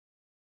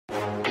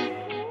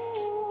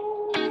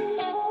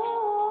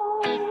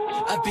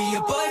I'll be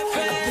your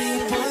boyfriend. I'll be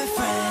your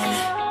boyfriend.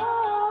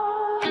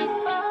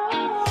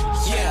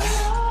 Yeah,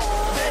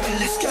 baby,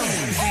 let's go.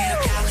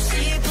 위로가고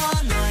싶어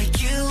너의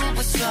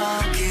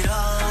유보석으로.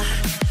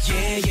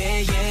 Yeah, yeah,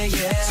 yeah,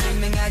 yeah.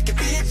 증명할게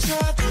비춰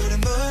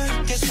푸른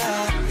물결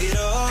사이로.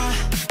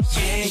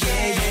 Yeah,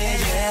 yeah, yeah,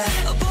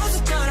 yeah.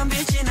 보석처럼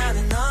빛이 나는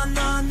너,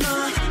 너, 너.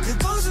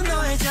 그곳은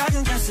너의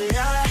작은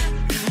가스야.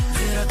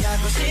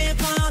 들어가고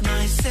싶어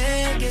너의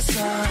세계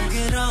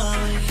속으로.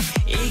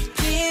 이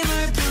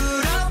힘을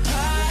불어봐.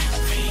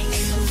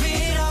 그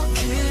위로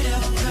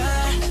그려봐.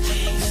 내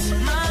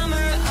맘을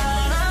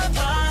알아봐.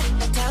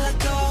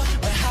 달라고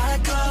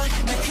말하라고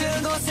날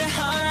그곳에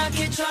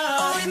허락해줘.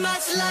 Oh, it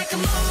might like a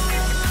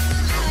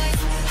moonlight.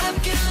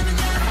 함께하면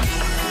난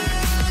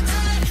good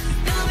time.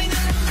 너의 날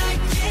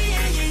like yeah,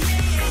 yeah, yeah,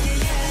 yeah,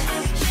 yeah,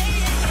 yeah,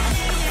 yeah,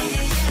 yeah,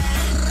 yeah, yeah.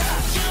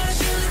 You're a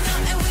shooter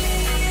and we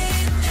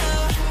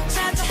know.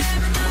 찾아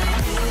헤맨 너의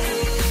빛.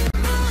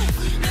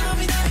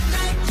 너의 날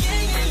like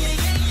yeah, yeah, yeah,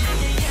 yeah, yeah,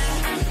 yeah,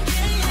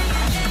 yeah,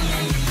 yeah, yeah,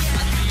 yeah, yeah.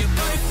 I'll be your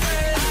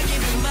boyfriend. I'll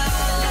give you my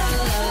love,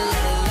 love,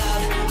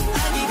 love.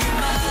 I'll give you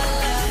my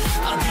love.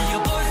 I'll be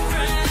your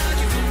boyfriend. I'll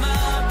give you my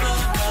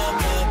blood, blood,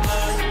 blood,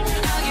 blood.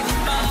 I'll give you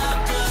my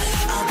blood.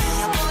 I'll be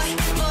your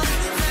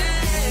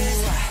boyfriend.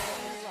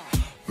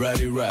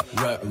 Ready, rap,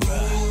 rap,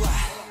 rap.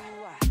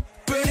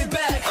 Bring it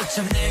back.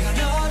 어쩜 내가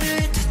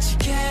너를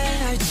다치게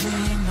할지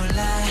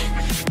몰라.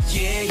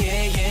 Yeah,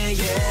 yeah, yeah,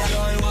 yeah.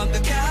 너의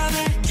완벽함을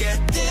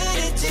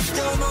깨뜨릴지도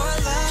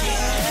몰라.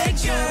 Yeah,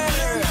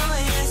 girl.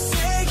 너의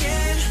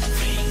세계는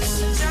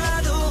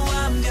혼자도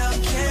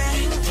완벽해.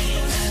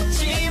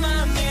 하지만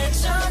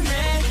밀쳐내.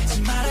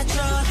 말아줘,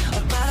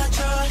 말아줘.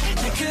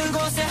 날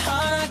그곳에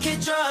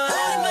허락해줘.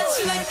 Oh, 마치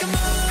like a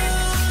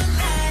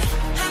moonlight.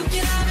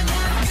 함께라면 난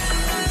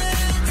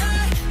good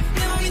time.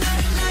 너의 날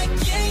like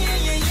yeah, yeah,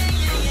 yeah, yeah,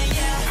 yeah, yeah,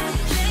 yeah.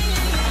 Yeah,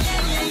 yeah,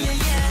 yeah, yeah, yeah,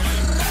 yeah.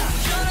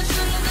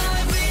 열어주는 너의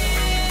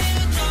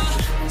window.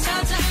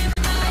 찾아 헤맨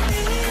너의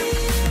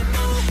imo.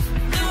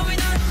 너의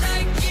날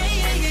like yeah,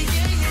 yeah, yeah,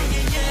 yeah, yeah,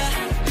 yeah, yeah.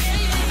 Yeah,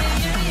 yeah,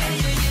 yeah, yeah, yeah,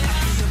 yeah, yeah.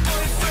 I'll be your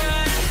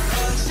boyfriend.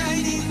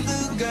 Shining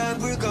누가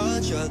불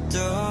꺼져도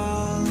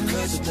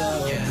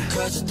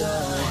꺼져도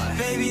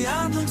Baby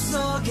안동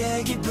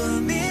속에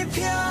기쁨이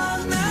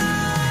피어나.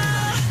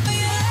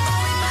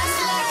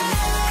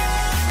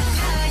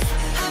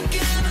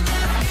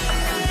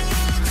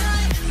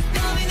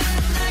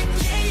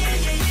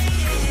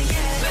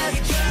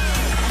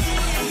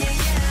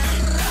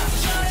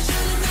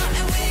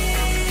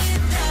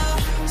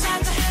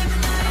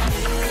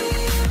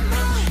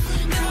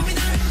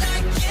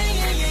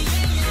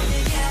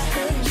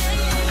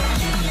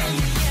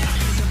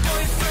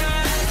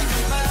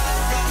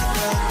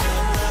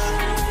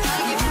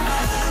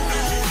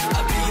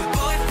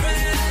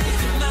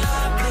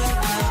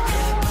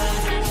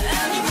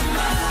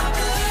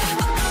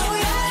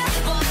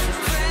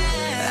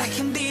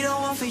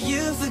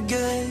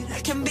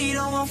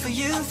 For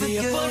you for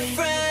good,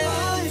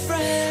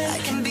 boyfriend. I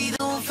can be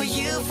the one for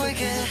you for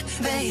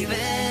good, baby.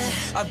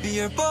 I'll be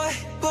your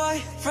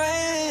boyfriend.